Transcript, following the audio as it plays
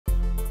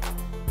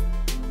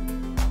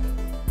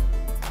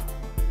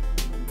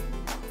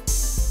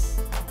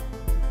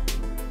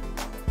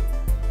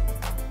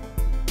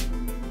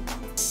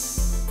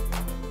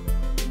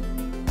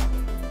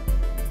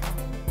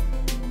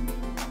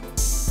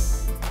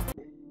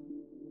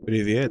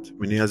Привет,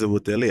 меня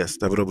зовут Elias.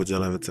 Добро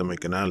пожаловать на мой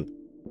канал.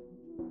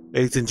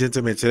 Ladies and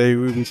gentlemen, today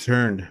we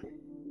return.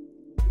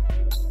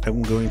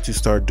 I'm going to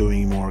start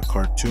doing more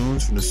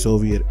cartoons from the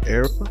Soviet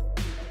era.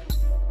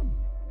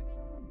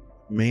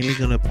 Mainly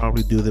gonna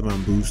probably do them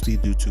on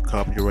Boosty due to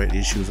copyright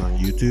issues on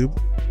YouTube.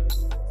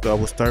 So I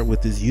will start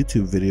with this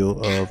YouTube video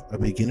of a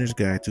beginner's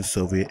guide to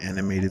Soviet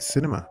animated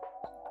cinema.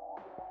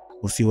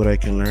 We'll see what I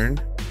can learn,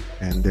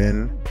 and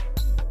then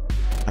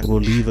I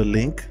will leave a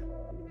link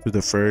to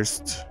the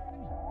first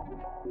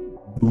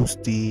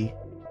Boosty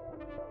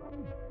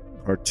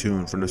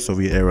cartoon from the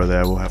Soviet era that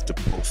I will have to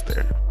post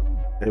there.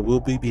 It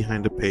will be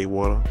behind the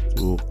paywall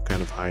to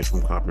kind of hide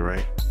from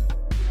copyright.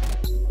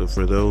 So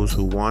for those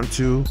who want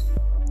to,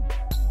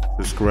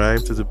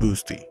 subscribe to the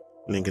Boosty,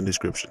 link in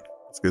description.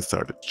 Let's get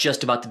started.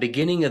 Just about the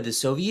beginning of the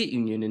Soviet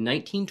Union in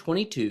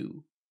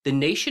 1922, the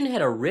nation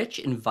had a rich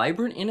and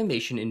vibrant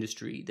animation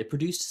industry that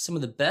produced some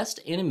of the best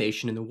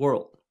animation in the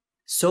world.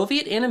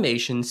 Soviet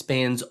animation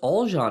spans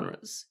all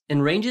genres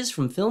and ranges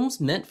from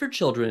films meant for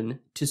children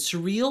to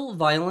surreal,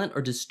 violent,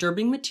 or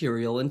disturbing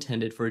material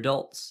intended for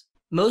adults.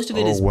 Most of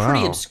it is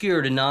pretty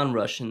obscure to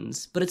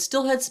non-Russians, but it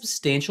still had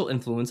substantial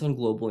influence on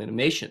global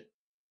animation.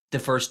 The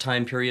first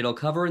time period I'll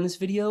cover in this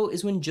video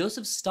is when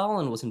Joseph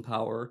Stalin was in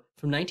power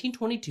from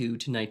 1922 to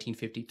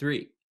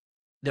 1953.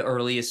 The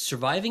earliest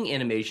surviving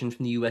animation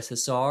from the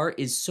USSR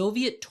is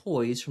Soviet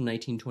Toys from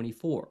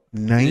 1924.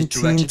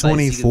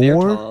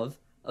 1924?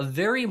 A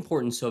very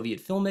important Soviet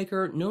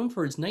filmmaker known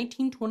for his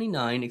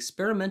 1929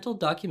 experimental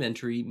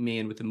documentary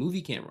Man with a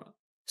Movie Camera.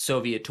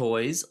 Soviet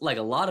Toys, like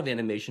a lot of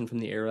animation from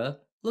the era,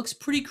 looks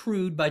pretty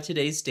crude by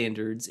today's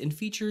standards and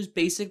features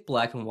basic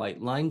black and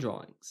white line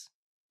drawings.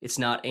 It's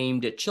not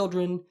aimed at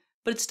children,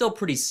 but it's still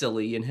pretty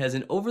silly and has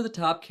an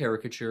over-the-top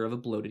caricature of a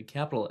bloated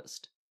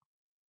capitalist.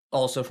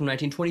 Also from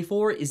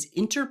 1924 is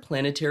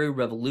Interplanetary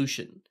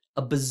Revolution,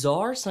 a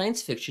bizarre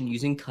science fiction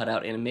using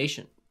cutout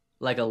animation.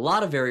 Like a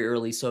lot of very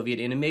early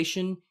Soviet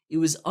animation, it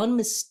was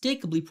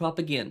unmistakably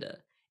propaganda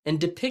and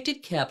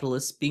depicted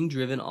capitalists being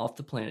driven off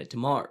the planet to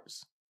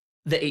Mars.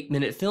 The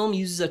 8-minute film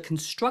uses a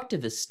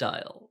constructivist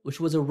style,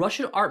 which was a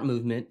Russian art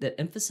movement that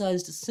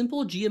emphasized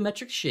simple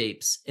geometric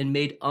shapes and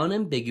made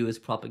unambiguous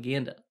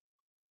propaganda.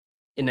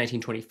 In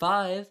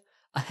 1925,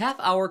 a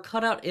half-hour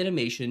cutout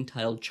animation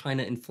titled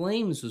China in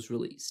Flames was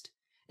released,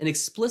 an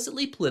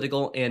explicitly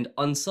political and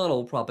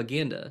unsubtle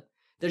propaganda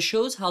that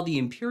shows how the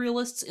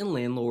imperialists and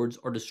landlords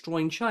are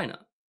destroying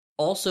China,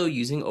 also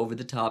using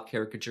over-the-top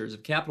caricatures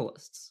of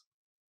capitalists.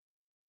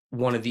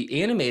 One of the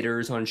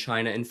animators on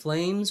China in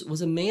Flames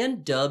was a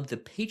man dubbed the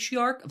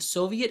Patriarch of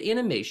Soviet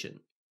Animation,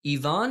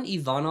 Ivan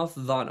Ivanov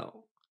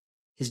Vano.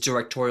 His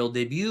directorial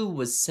debut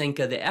was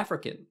Senka the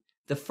African,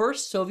 the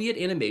first Soviet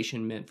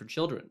animation meant for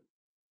children.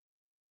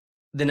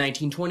 The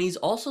 1920s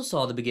also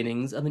saw the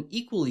beginnings of an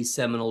equally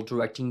seminal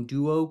directing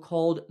duo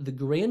called the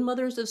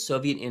grandmothers of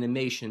Soviet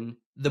animation,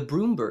 the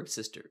Bromberg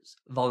sisters,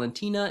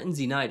 Valentina and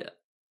Zinaida.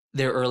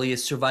 Their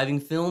earliest surviving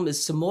film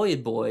is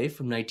Samoyed Boy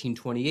from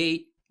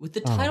 1928, with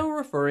the title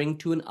referring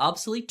to an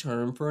obsolete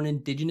term for an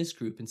indigenous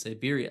group in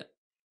Siberia.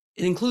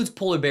 It includes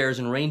polar bears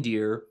and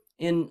reindeer,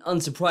 and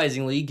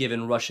unsurprisingly,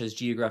 given Russia's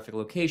geographic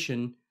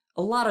location,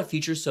 a lot of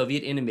future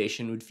Soviet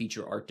animation would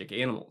feature Arctic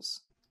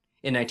animals.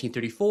 In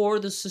 1934,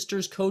 the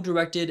sisters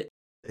co-directed.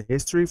 The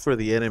history for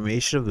the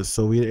animation of the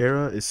Soviet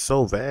era is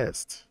so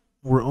vast.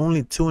 We're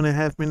only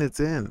 2.5 minutes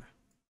in.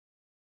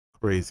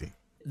 Crazy.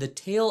 The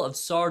Tale of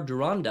Tsar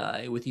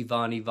Durandai with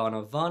Ivan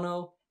Ivanov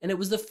Vano, and it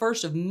was the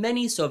first of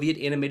many Soviet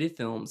animated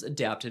films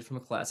adapted from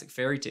a classic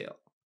fairy tale.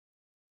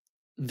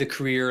 The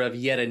career of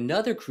yet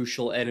another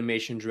crucial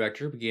animation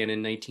director began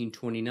in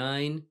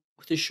 1929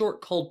 with a short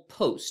called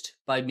Post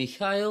by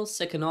Mikhail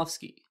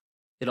Sekhanovsky.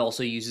 It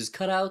also uses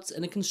cutouts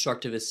and a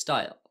constructivist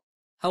style.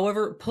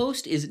 However,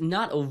 Post is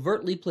not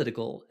overtly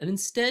political and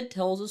instead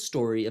tells a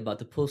story about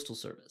the postal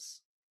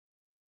service.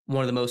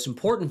 One of the most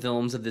important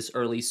films of this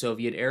early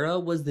Soviet era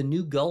was The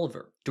New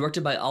Gulliver,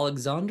 directed by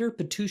Alexander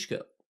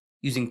Petushko.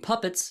 Using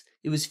puppets,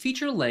 it was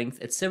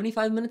feature-length at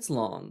 75 minutes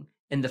long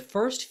and the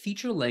first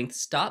feature-length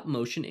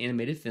stop-motion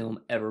animated film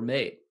ever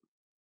made.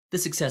 The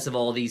success of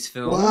all these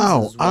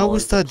films, I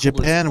always thought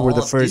Japan were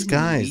the first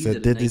guys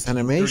that did this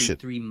animation.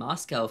 The 1933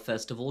 Moscow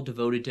Festival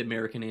devoted to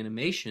American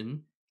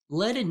animation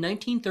led in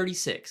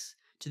 1936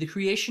 to the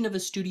creation of a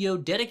studio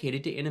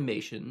dedicated to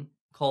animation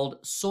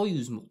called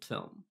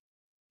Soyuzmultfilm.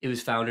 It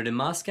was founded in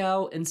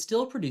Moscow and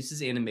still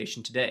produces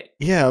animation today.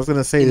 Yeah, I was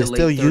gonna say they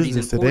still use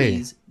this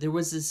today. There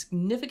was a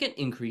significant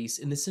increase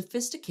in the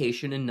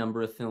sophistication and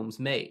number of films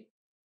made.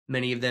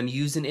 Many of them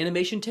used an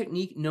animation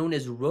technique known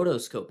as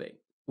rotoscoping,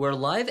 where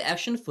live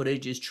action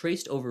footage is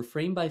traced over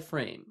frame by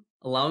frame,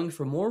 allowing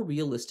for more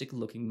realistic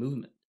looking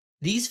movement.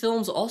 These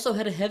films also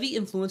had a heavy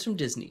influence from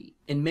Disney,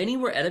 and many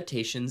were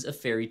adaptations of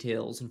fairy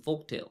tales and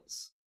folk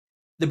tales.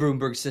 The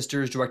Bromberg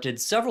sisters directed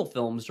several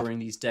films during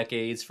these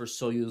decades for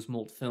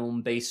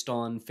Soyuzmultfilm based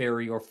on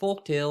fairy or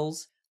folk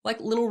tales,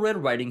 like Little Red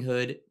Riding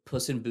Hood,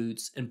 Puss in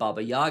Boots, and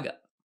Baba Yaga.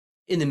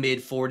 In the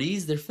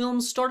mid-40s, their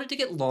films started to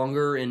get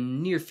longer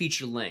and near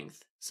feature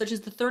length, such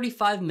as the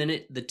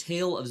 35-minute The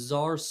Tale of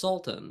Tsar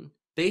Sultan,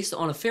 based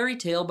on a fairy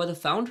tale by the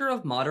founder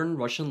of modern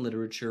Russian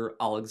literature,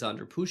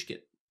 Alexander Pushkin.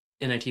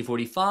 In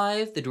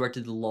 1945, they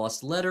directed The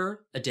Lost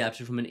Letter,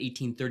 adapted from an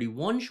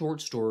 1831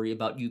 short story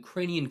about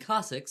Ukrainian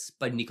Cossacks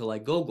by Nikolai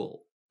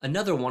Gogol,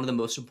 another one of the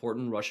most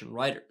important Russian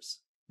writers.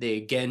 They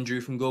again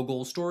drew from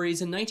Gogol's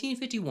stories in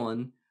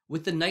 1951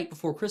 with The Night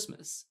Before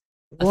Christmas.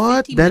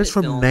 What? That is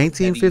from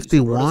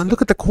 1951?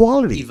 Look at the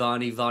quality.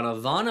 Ivan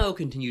Ivanov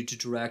continued to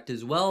direct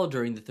as well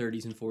during the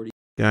 30s and 40s.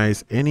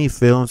 Guys, any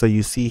films that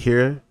you see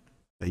here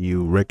that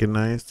you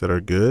recognize that are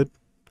good,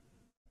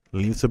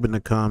 leave some in the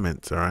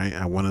comments, all right?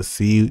 I want to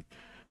see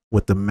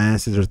what the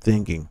masses are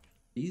thinking.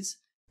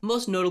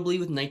 Most notably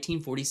with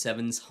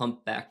 1947's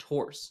Humpbacked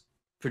Horse.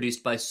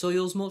 Produced by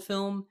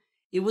Soyuzmultfilm,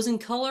 it was in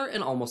color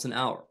and almost an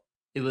hour.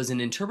 It was an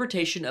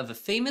interpretation of a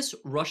famous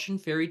Russian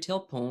fairy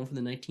tale poem from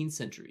the 19th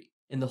century,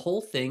 and the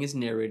whole thing is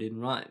narrated in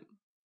rhyme.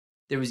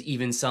 There was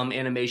even some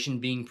animation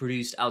being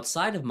produced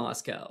outside of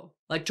Moscow,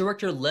 like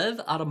director Lev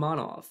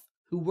Atamanov,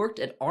 who worked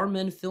at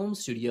Armen Film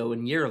Studio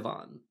in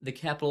Yerevan, the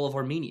capital of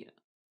Armenia.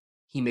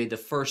 He made the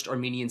first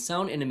Armenian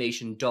sound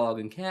animation Dog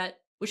and Cat,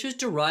 which was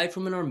derived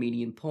from an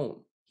Armenian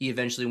poem. He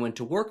eventually went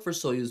to work for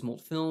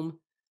Soyuzmultfilm,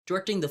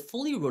 directing the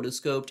fully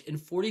rotoscoped and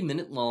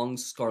 40-minute-long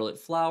Scarlet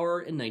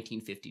Flower in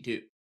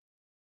 1952.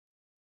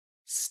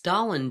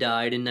 Stalin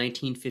died in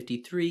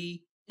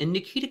 1953, and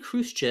Nikita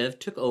Khrushchev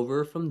took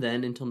over from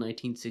then until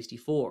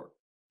 1964.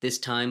 This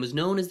time was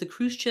known as the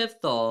Khrushchev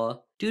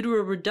Thaw due to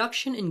a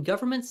reduction in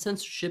government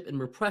censorship and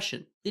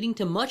repression, leading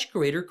to much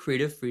greater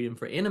creative freedom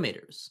for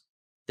animators.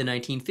 The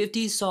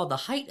 1950s saw the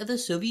height of the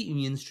Soviet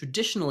Union's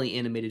traditionally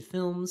animated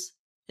films,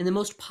 and the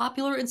most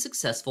popular and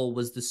successful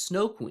was The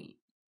Snow Queen,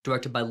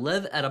 directed by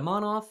Lev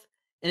Atamanov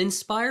and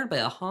inspired by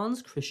a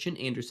Hans Christian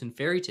Andersen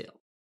fairy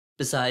tale.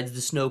 Besides the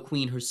Snow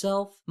Queen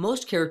herself,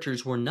 most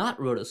characters were not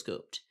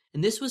rotoscoped,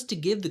 and this was to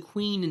give the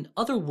queen an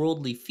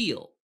otherworldly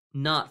feel,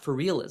 not for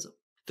realism.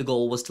 The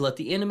goal was to let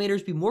the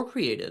animators be more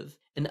creative,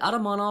 and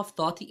Atamanov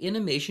thought the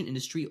animation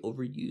industry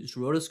overused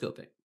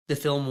rotoscoping. The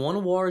film won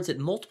awards at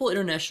multiple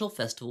international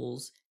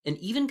festivals, and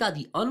even got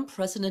the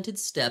unprecedented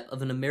step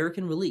of an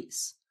American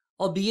release,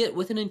 albeit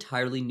with an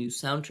entirely new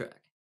soundtrack.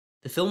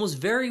 The film was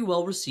very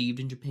well received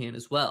in Japan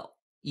as well.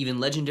 Even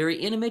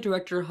legendary anime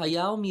director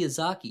Hayao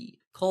Miyazaki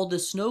called The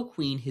Snow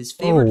Queen his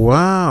favorite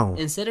film,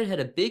 and said it had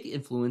a big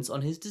influence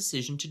on his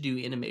decision to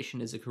do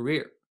animation as a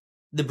career.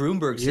 The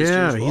Broomberg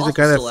sisters were he's also the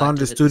guy that still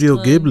founded active Studio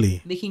at this time,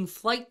 Ghibli, making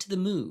Flight to the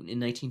Moon in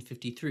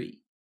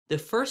 1953, the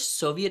first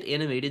Soviet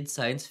animated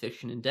science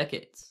fiction in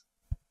decades.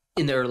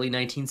 In the early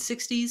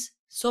 1960s,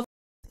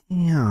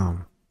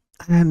 Damn,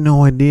 I had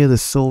no idea the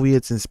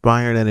Soviets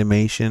inspired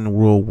animation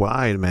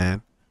worldwide,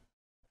 man.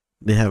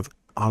 They have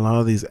a lot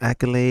of these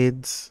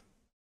accolades.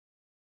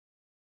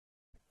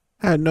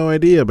 I had no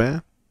idea,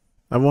 man.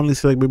 I've only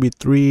seen like maybe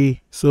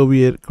 3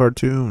 Soviet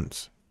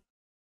cartoons,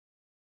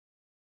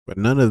 but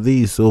none of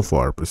these so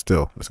far, but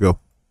still, let's go.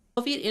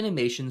 Soviet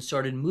animation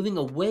started moving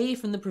away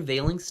from the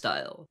prevailing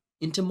style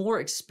into more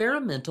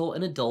experimental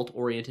and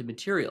adult-oriented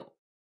material.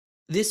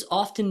 This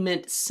often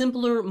meant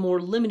simpler,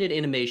 more limited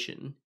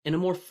animation, and a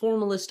more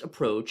formalist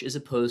approach as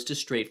opposed to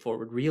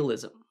straightforward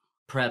realism.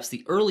 Perhaps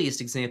the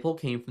earliest example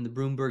came from the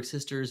Broomberg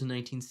sisters in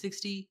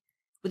 1960,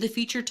 with a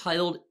feature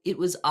titled It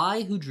Was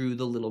I Who Drew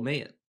the Little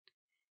Man.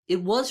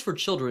 It was for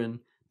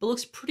children, but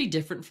looks pretty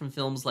different from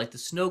films like The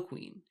Snow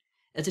Queen,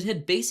 as it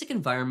had basic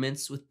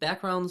environments with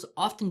backgrounds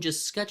often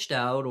just sketched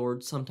out or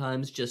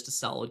sometimes just a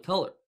solid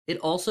color. It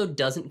also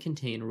doesn't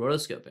contain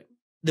rotoscoping.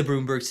 The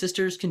Broomberg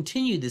sisters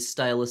continued this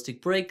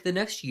stylistic break the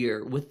next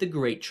year with The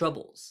Great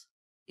Troubles.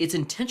 Its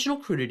intentional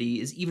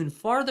crudity is even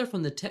farther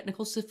from the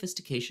technical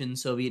sophistication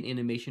Soviet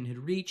animation had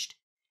reached,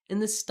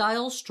 and the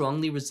style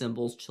strongly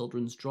resembles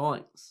children's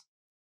drawings.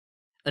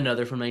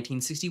 Another from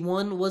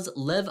 1961 was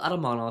Lev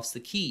Atamanov's The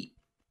Key,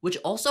 which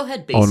also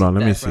had basic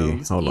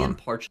backgrounds and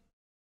parts.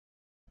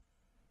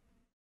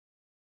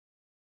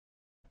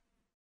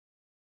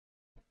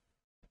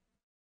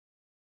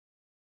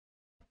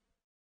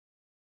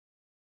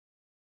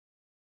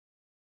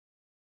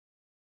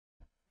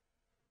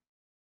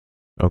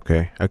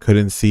 Okay, I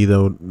couldn't see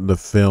the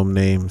film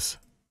names.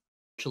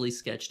 Actually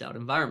sketched out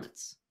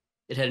environments.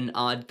 It had an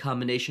odd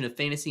combination of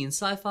fantasy and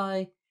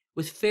sci-fi,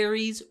 with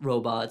fairies,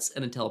 robots,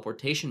 and a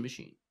teleportation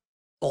machine.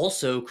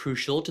 Also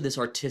crucial to this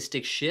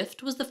artistic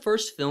shift was the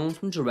first film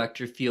from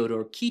director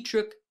Fyodor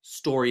Kietruk,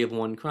 Story of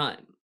One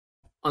Crime.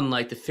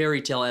 Unlike the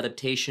fairy tale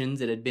adaptations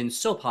that had been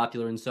so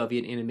popular in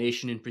Soviet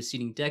animation in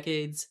preceding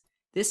decades,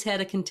 this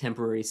had a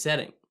contemporary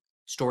setting.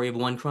 Story of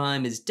One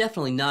Crime is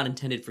definitely not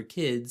intended for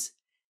kids,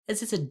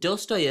 as it's a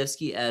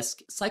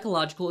Dostoevsky-esque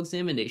psychological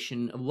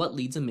examination of what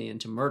leads a man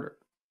to murder.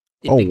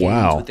 It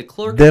begins with the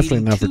clerk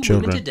beating 2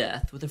 women to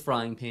death with a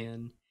frying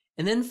pan,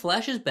 and then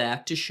flashes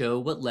back to show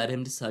what led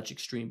him to such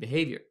extreme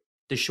behavior.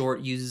 The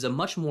short uses a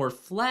much more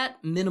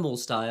flat, minimal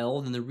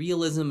style than the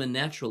realism and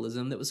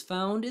naturalism that was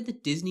found in the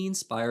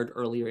Disney-inspired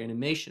earlier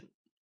animation.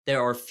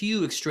 There are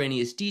few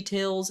extraneous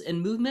details,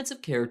 and movements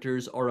of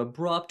characters are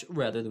abrupt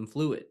rather than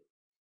fluid.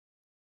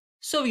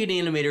 Soviet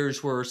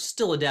animators were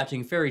still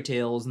adapting fairy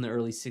tales in the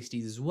early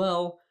 60s as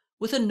well,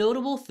 with a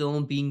notable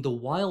film being The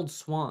Wild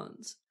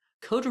Swans,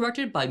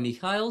 co-directed by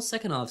Mikhail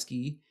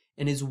Sekhanovsky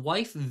and his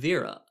wife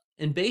Vera,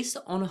 and based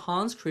on a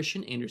Hans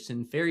Christian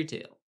Andersen fairy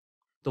tale.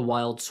 The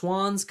Wild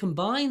Swans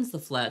combines the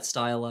flat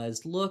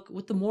stylized look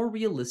with the more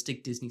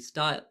realistic Disney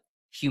style.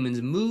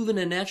 Humans move in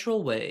a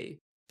natural way,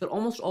 but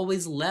almost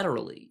always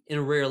laterally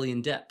and rarely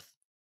in depth.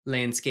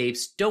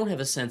 Landscapes don't have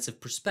a sense of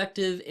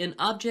perspective, and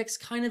objects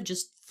kind of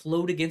just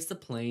float against the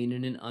plane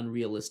in an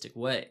unrealistic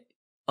way.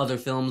 Other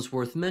films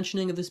worth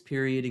mentioning of this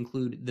period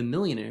include The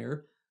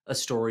Millionaire, a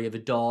story of a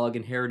dog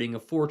inheriting a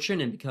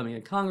fortune and becoming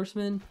a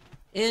congressman,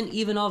 and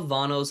Ivanov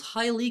Vano's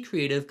highly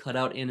creative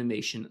cutout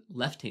animation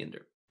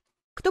Left-Hander.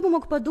 Кто бы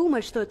мог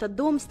подумать, что этот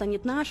дом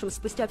станет нашим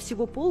спустя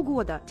всего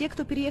полгода? Те,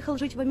 кто переехал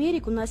жить в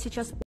Америку, нас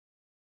сейчас...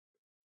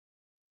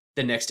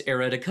 The next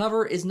era to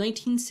cover is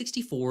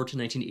 1964 to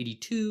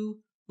 1982,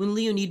 when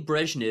Leonid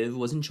Brezhnev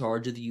was in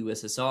charge of the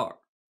USSR.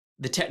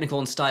 The technical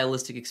and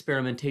stylistic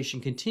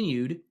experimentation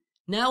continued,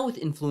 now with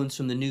influence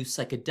from the new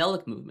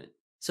psychedelic movement,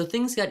 so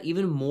things got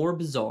even more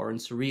bizarre and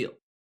surreal.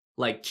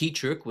 Like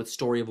Keytrick with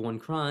Story of One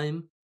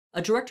Crime,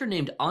 a director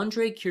named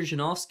Andrei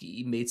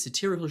Kirzhanovsky made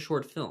satirical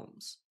short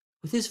films,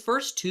 with his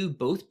first two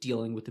both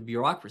dealing with the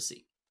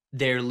bureaucracy.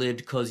 There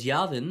Lived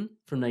Kozyavin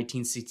from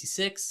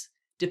 1966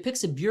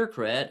 depicts a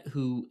bureaucrat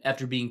who,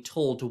 after being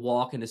told to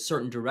walk in a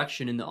certain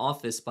direction in the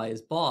office by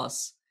his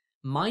boss,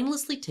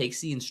 mindlessly takes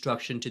the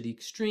instruction to the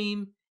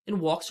extreme and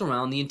walks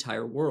around the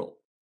entire world.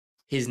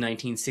 His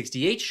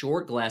 1968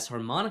 short, Glass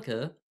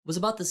Harmonica, was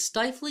about the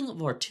stifling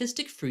of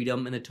artistic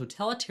freedom in a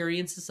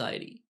totalitarian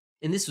society,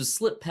 and this was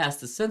slipped past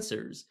the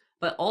censors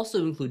by also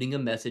including a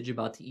message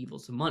about the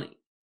evils of money.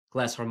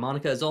 Glass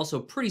Harmonica is also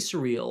pretty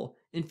surreal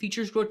and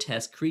features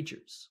grotesque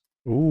creatures.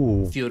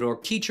 Ooh, Fyodor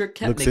Keytrick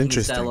kept making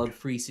his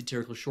dialogue-free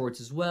satirical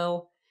shorts as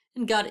well,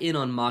 and got in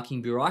on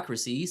mocking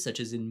bureaucracy, such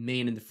as in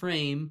Man in the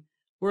Frame,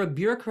 where a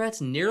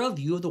bureaucrat's narrow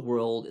view of the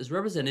world is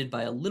represented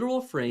by a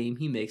literal frame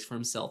he makes for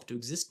himself to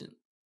exist in.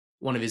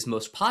 One of his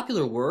most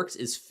popular works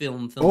is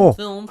Film.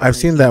 I've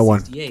seen that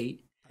one.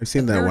 I've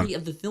seen that one. A parody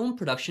of the film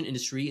production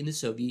industry in the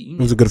Soviet Union.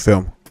 It was a good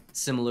film.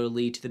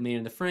 Similarly to The Man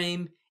in the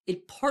Frame,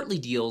 it partly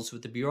deals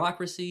with the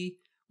bureaucracy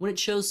when it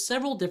shows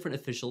several different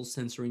officials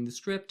censoring the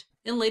script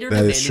and later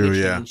demanding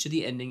a change to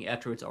the ending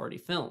after it's already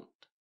filmed.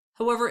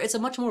 However, it's a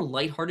much more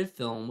lighthearted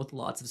film with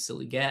lots of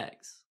silly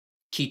gags.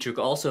 Keytrick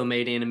also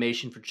made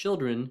animation for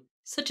children,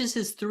 such as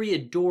his 3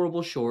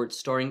 adorable shorts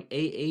starring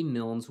A.A.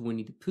 Milne's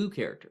Winnie the Pooh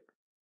character.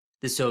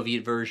 The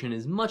Soviet version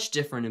is much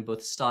different in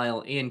both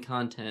style and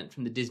content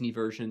from the Disney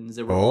versions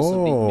that were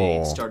also being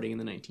made starting in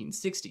the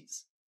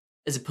 1960s.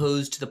 As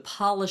opposed to the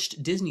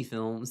polished Disney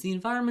films, the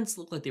environments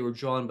look like they were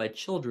drawn by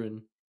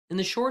children, and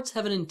the shorts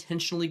have an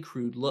intentionally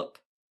crude look.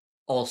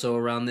 Also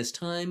around this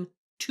time,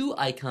 2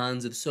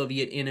 icons of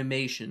Soviet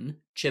animation,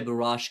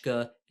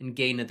 Cheburashka and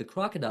Gaina the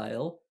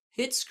Crocodile,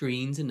 hit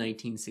screens in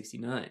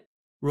 1969.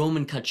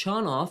 Roman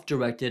Kachanov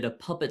directed a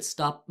puppet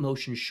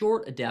stop-motion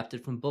short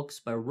adapted from books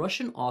by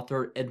Russian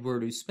author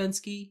Edward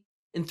Uspensky,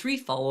 and 3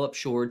 follow-up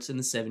shorts in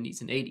the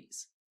 70s and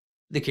 80s.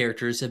 The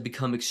characters have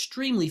become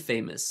extremely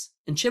famous,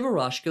 and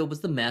Cheburashka was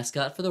the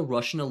mascot for the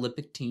Russian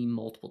Olympic team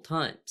multiple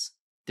times.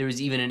 There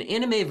was even an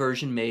anime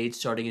version made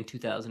starting in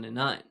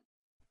 2009.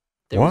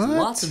 There was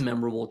lots of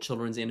memorable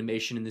children's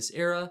animation in this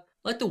era,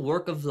 like the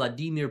work of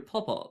Vladimir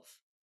Popov.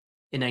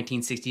 In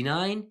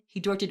 1969, he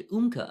directed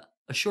Umka,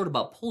 a short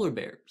about polar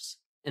bears,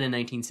 and in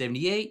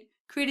 1978,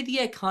 created the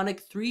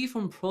iconic 3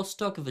 from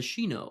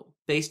Prostokvashino,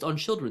 based on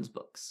children's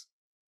books.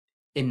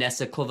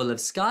 Inessa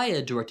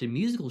Kovalevskaya directed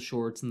musical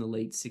shorts in the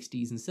late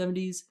 60s and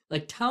 70s,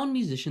 like Town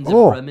Musicians of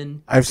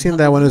Bremen. I've seen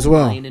that one as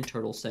well. Lion and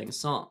Turtle sang a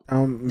song.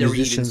 There were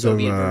even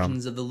Soviet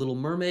versions of The Little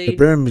Mermaid, the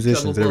Bremen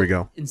Musicians, there we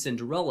go, and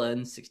Cinderella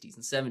in the 60s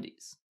and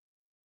 70s.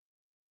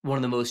 One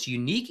of the most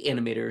unique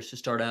animators to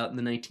start out in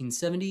the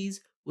 1970s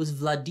was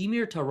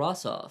Vladimir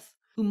Tarasov,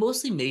 who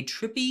mostly made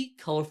trippy,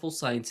 colorful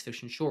science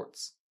fiction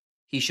shorts.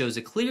 He shows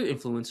a clear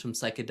influence from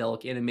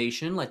psychedelic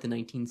animation like the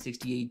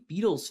 1968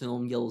 Beatles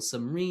film Yellow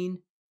Submarine,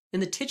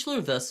 and the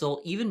titular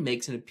vessel even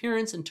makes an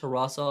appearance in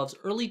Tarasov's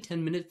early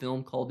 10-minute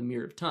film called The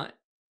Mirror of Time.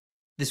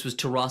 This was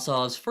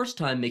Tarasov's first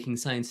time making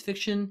science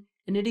fiction,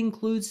 and it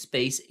includes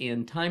space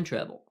and time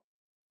travel.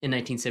 In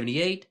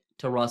 1978,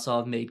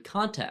 Tarasov made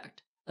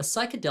Contact, a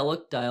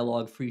psychedelic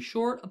dialogue-free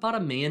short about a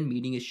man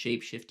meeting a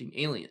shape-shifting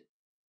alien.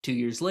 2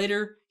 years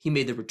later, he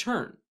made The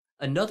Return,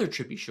 another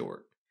trippy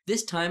short,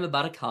 this time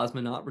about a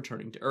cosmonaut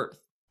returning to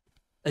Earth.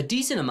 A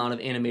decent amount of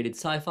animated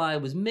sci-fi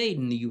was made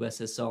in the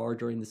USSR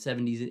during the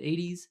 70s and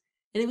 80s,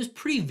 and it was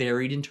pretty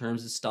varied in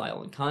terms of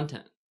style and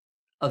content.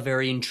 A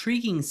very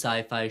intriguing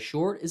sci-fi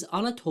short is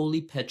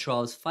Anatoly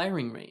Petrov's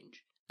Firing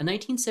Range, a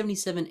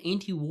 1977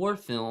 anti-war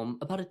film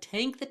about a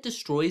tank that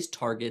destroys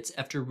targets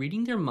after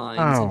reading their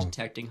minds and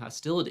detecting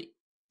hostility.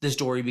 The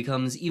story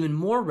becomes even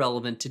more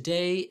relevant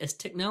today as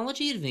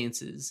technology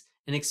advances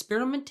and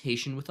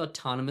experimentation with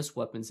autonomous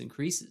weapons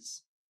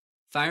increases.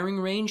 Firing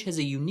Range has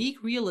a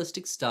unique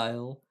realistic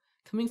style,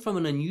 coming from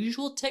an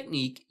unusual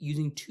technique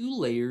using 2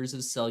 layers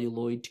of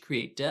celluloid to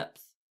create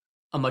depth.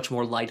 A much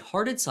more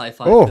light-hearted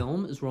sci-fi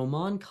film is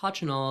Roman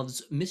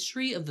Kochanov's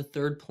Mystery of the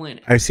Third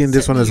Planet. I've seen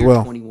this set in one the as year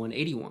well.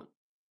 2181.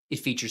 It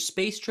features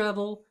space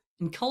travel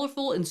and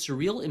colorful and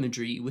surreal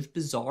imagery with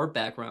bizarre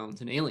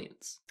backgrounds and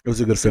aliens. It was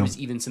a good There film. was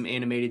even some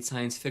animated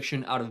science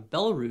fiction out of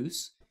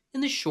Belarus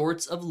in the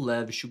shorts of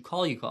Lev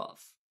Shukalyukov.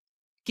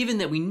 Given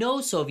that we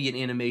know Soviet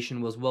animation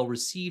was well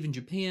received in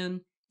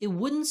Japan, it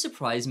wouldn't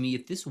surprise me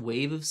if this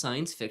wave of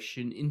science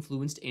fiction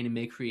influenced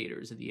anime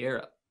creators of the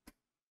era.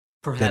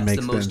 Perhaps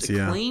the most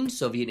acclaimed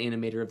Soviet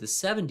animator of the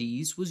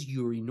 70s was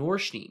Yuri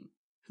Norstein,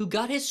 who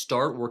got his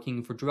start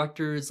working for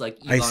directors like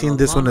Ivan I've seen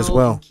this one as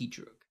well. and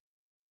Kitruk.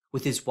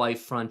 With his wife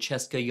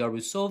Francesca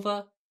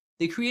Yarusova,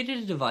 they created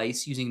a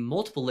device using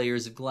multiple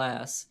layers of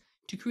glass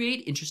to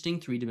create interesting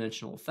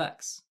three-dimensional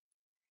effects.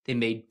 They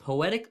made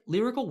poetic,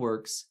 lyrical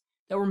works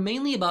that were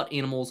mainly about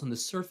animals on the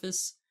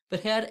surface,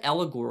 but had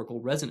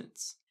allegorical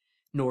resonance.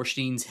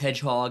 Norstein's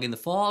Hedgehog in the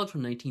Fog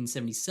from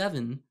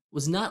 1977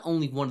 was not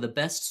only one of the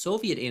best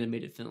Soviet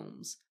animated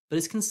films, but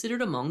is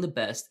considered among the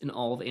best in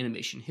all of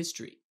animation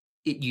history.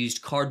 It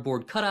used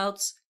cardboard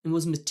cutouts and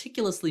was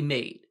meticulously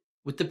made,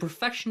 with the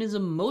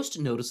perfectionism most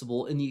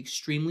noticeable in the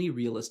extremely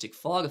realistic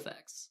fog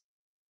effects.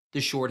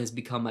 The short has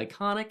become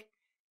iconic,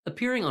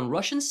 appearing on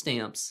Russian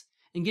stamps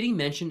and getting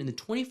mentioned in the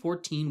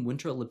 2014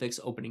 Winter Olympics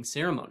opening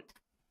ceremony.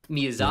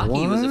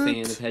 Miyazaki was a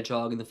fan of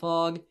Hedgehog in the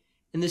Fog,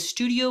 and the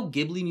Studio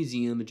Ghibli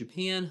Museum in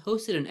Japan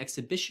hosted an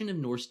exhibition of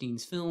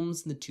Norstein's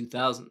films in the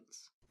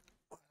 2000s.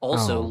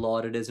 Also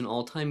lauded as an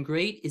all-time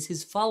great is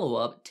his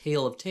follow-up,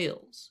 Tale of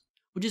Tales,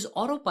 which is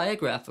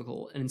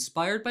autobiographical and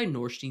inspired by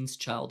Norstein's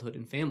childhood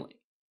and family.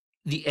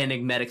 The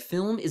enigmatic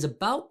film is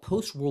about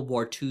post-World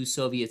War II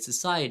Soviet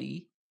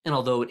society, and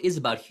although it is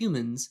about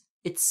humans,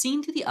 it's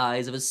seen through the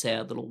eyes of a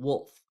sad little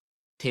wolf.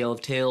 Tale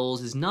of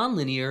Tales is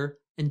non-linear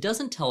and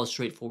doesn't tell a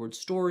straightforward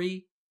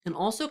story, and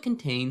also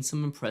contains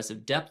some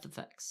impressive depth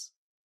effects.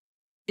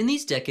 In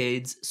these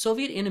decades,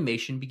 Soviet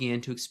animation began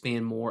to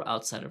expand more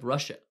outside of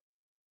Russia.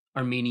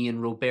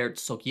 Armenian Robert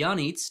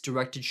Sokyanits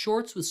directed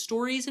shorts with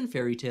stories and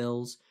fairy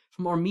tales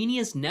from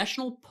Armenia's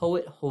national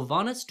poet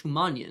Hovhannes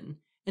Tumanyan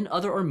and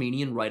other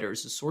Armenian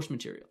writers as source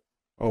material.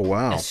 Oh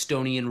wow.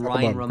 Estonian Talk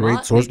Ryan about great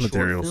Ramat source made short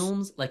materials.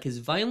 films like his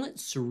violent,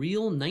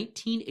 surreal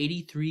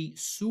 1983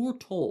 Sur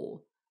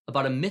Tol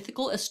about a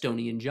mythical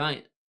Estonian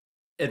giant.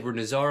 Edward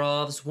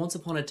Nazarov's Once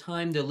Upon a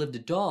Time There Lived a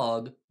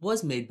Dog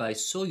was made by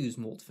Soyuz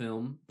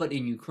Multfilm, but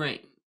in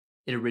Ukraine.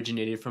 It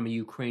originated from a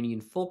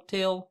Ukrainian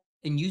folktale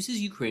and uses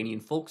Ukrainian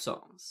folk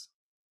songs.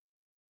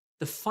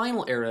 The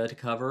final era to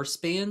cover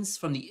spans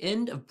from the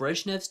end of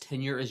Brezhnev's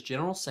tenure as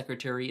General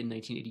Secretary in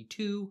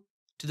 1982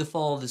 to the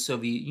fall of the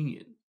Soviet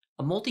Union,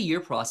 a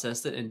multi-year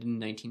process that ended in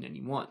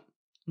 1991.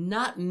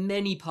 Not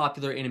many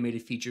popular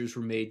animated features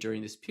were made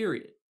during this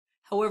period.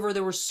 However,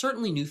 there were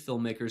certainly new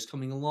filmmakers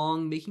coming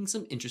along making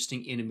some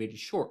interesting animated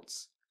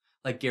shorts,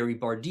 like Gary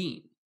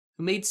Bardeen,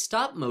 who made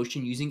stop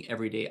motion using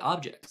everyday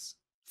objects.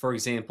 For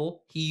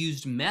example, he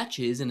used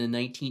matches in a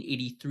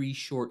 1983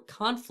 short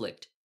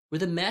Conflict, where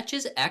the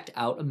matches act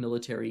out a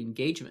military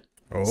engagement.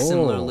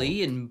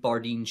 Similarly, in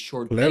Bardeen's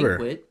short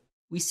Banquet,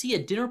 we see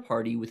a dinner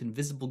party with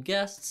invisible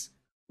guests,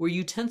 where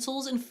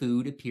utensils and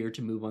food appear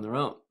to move on their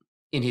own.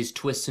 In his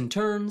Twists and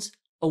Turns,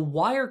 a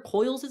wire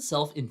coils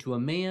itself into a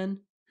man,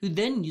 who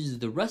then uses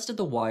the rest of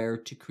the wire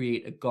to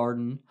create a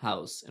garden,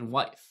 house, and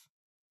wife.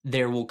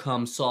 There Will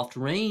Come Soft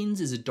Rains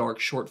is a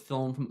dark short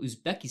film from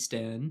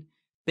Uzbekistan,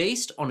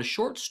 based on a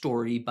short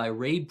story by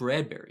Ray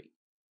Bradbury,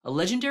 a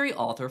legendary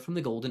author from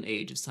the golden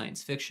age of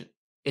science fiction.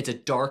 It's a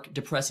dark,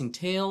 depressing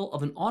tale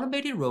of an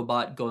automated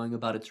robot going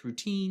about its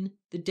routine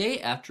the day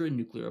after a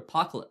nuclear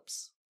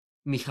apocalypse.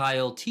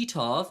 Mikhail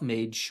Titov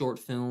made short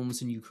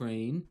films in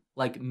Ukraine,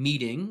 like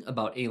Meeting,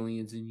 about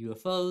aliens and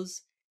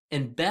UFOs,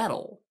 and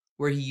Battle,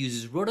 where he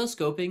uses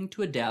rotoscoping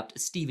to adapt a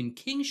Stephen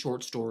King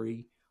short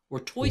story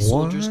where toy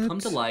soldiers come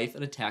to life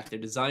and attack their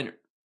designer.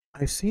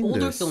 I've seen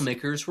Older this.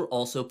 filmmakers were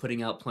also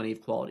putting out plenty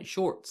of quality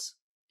shorts.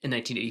 In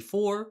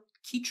 1984,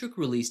 Kitruk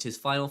released his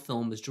final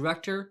film as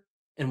director,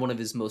 and one of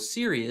his most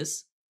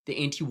serious, the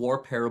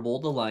anti-war parable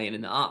The Lion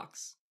and the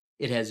Ox.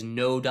 It has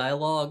no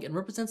dialogue and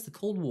represents the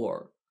Cold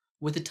War,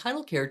 with the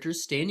title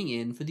characters standing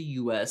in for the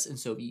US and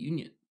Soviet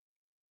Union.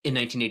 In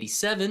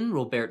 1987,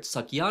 Robert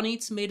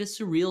Sokyanits made a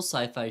surreal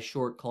sci-fi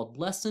short called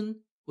Lesson,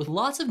 with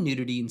lots of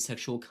nudity and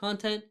sexual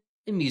content,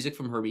 and music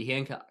from Herbie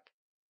Hancock.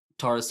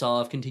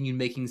 Tarasov continued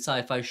making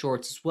sci-fi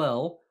shorts as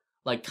well,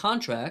 like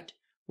Contract,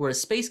 where a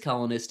space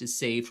colonist is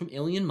saved from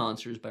alien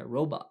monsters by a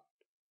robot.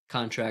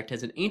 Contract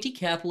has an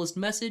anti-capitalist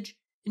message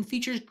and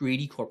features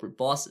greedy corporate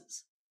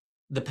bosses.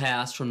 The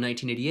Past from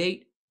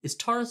 1988 is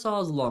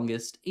Tarasov's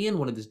longest and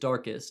one of his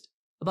darkest,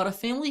 about a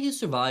family who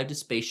survived a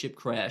spaceship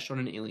crash on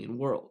an alien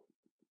world.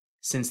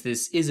 Since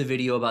this is a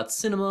video about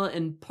cinema,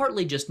 and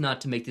partly just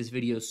not to make this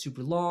video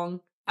super long,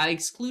 I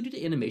excluded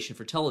animation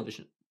for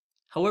television.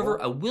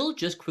 However, I will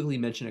just quickly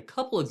mention a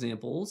couple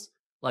examples,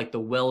 like the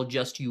Well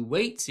Just You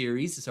Wait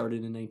series that started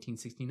in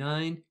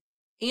 1969,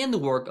 and the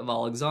work of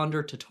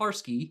Alexander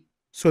Tatarsky,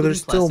 So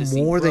there's still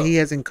plasticine more that he growth.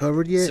 hasn't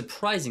covered yet?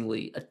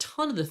 Surprisingly, a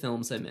ton of the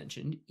films I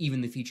mentioned,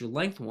 even the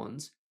feature-length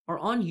ones, are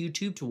on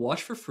YouTube to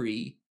watch for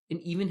free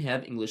and even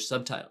have English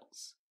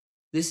subtitles.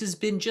 This has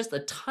been just a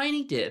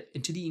tiny dip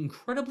into the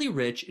incredibly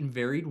rich and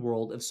varied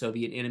world of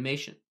Soviet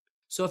animation.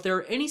 So if there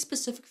are any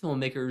specific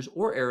filmmakers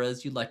or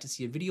eras you'd like to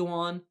see a video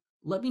on,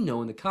 let me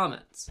know in the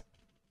comments.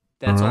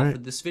 That's all for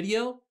this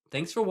video.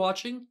 Thanks for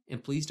watching,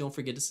 and please don't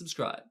forget to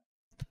subscribe.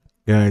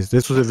 Guys,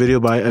 this was a video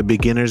by A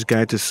Beginner's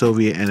Guide to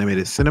Soviet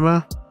Animated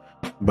Cinema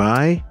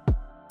by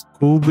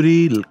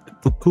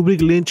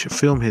Kubrick Lynch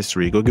Film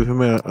History. Go give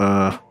him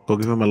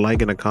a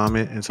like and a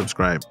comment and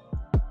subscribe.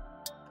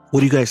 What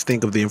do you guys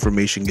think of the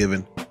information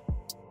given?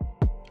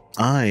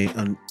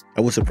 I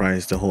was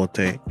surprised the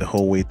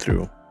whole way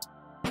through.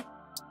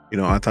 You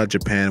know, I thought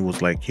Japan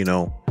was like, you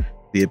know,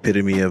 the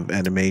epitome of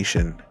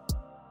animation.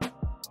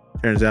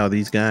 Turns out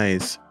these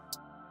guys,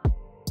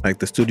 like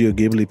the Studio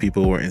Ghibli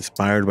people, were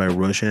inspired by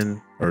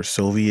Russian or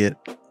Soviet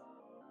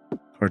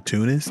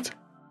cartoonists.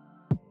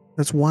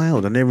 That's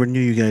wild. I never knew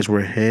you guys were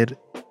ahead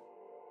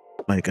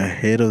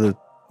of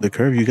the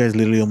curve. You guys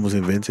literally almost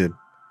invented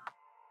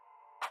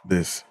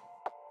this.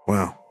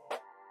 Wow.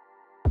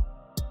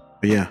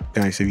 But yeah,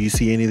 guys, if you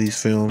see any of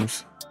these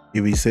films,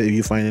 if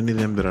you find any of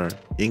them that are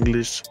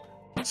English,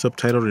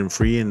 subtitled and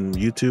free in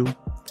YouTube,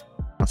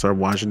 I'll start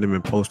watching them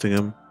and posting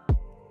them.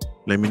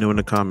 Let me know in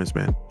the comments,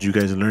 man. Did you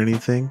guys learn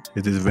anything?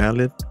 Is this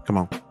valid? Come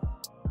on.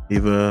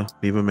 Leave a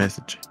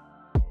message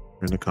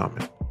in the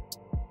comment.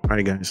 All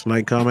right, guys.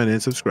 Like, comment,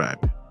 and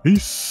subscribe.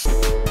 Peace.